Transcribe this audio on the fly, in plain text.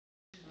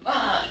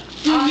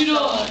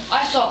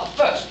saw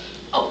first.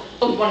 Oh,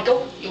 you wanna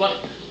go? You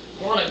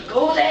wanna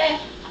go there?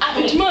 I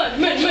mean,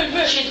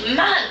 Man. she's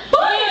mine.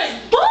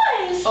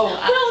 Boys! Oh,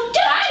 well,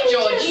 hi,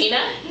 don't you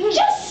Georgina.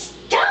 Just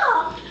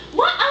stop!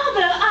 What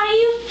other are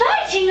you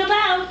fighting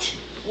about?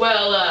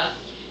 Well,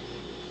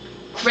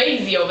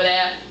 Crazy over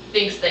there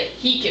thinks that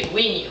he can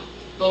win you.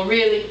 But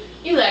really,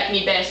 you like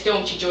me best,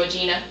 don't you,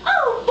 Georgina?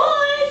 Oh,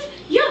 boys,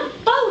 you're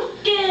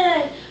both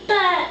good,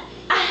 but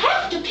I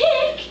have to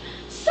pick.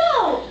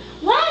 So,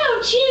 why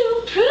don't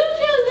you prove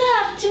your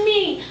love to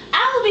me?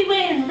 I'll be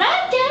waiting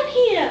right down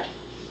here.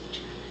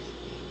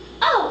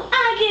 Oh,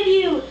 I'll give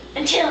you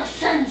until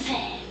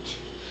sunset.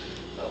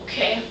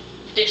 Okay,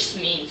 this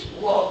means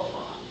war.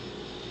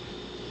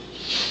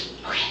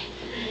 Okay.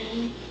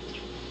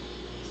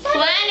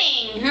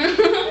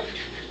 Planning.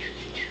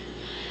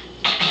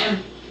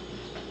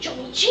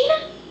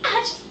 Georgina,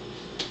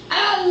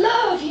 I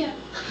love you.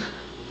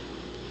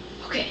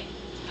 Okay,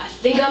 I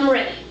think I'm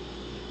ready.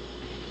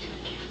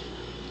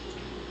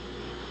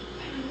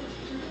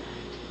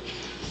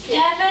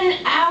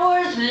 Seven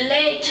hours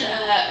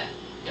later.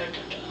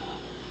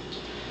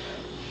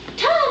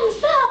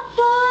 Time's up,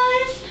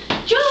 boys.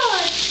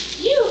 George,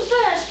 you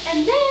first,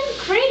 and then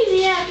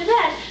Crazy after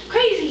that.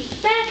 Crazy,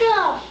 back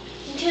off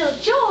until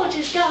George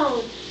is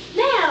gone.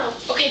 Now.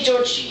 Okay,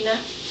 Georgina,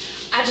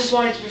 I just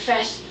wanted to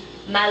profess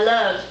my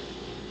love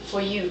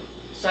for you,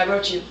 so I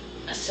wrote you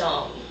a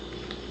song.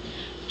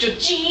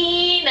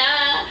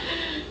 Georgina,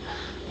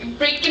 you're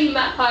breaking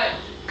my heart,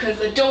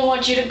 'cause I don't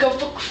want you to go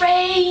for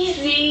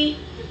crazy,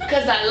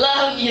 'cause I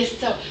love you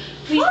so.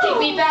 Please take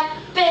me back,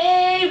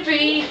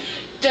 baby.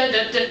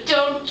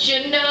 Don't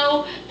you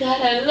know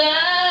that I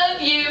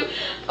love you?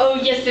 Oh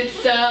yes, it's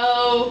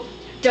so.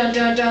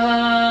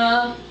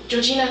 Georgina,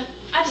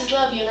 I just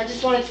love you, and I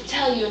just wanted to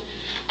tell you.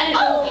 I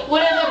didn't know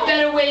what other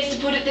better ways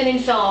to put it than in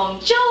song.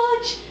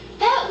 George,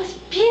 that was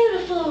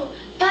beautiful,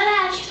 but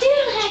I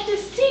still have to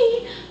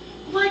see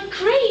what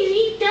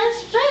Crazy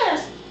does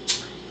first.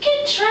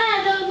 Good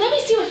try, though. Let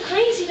me see what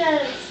Crazy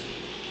does.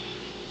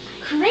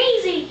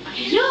 Crazy,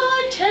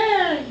 your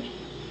turn.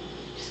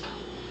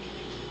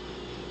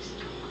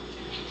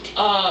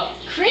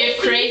 If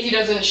Crazy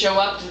doesn't show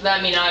up, does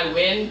that mean I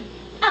win?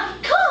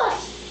 Of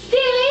course,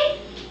 silly.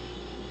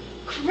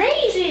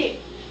 Crazy,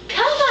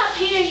 come up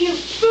here, you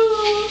fool.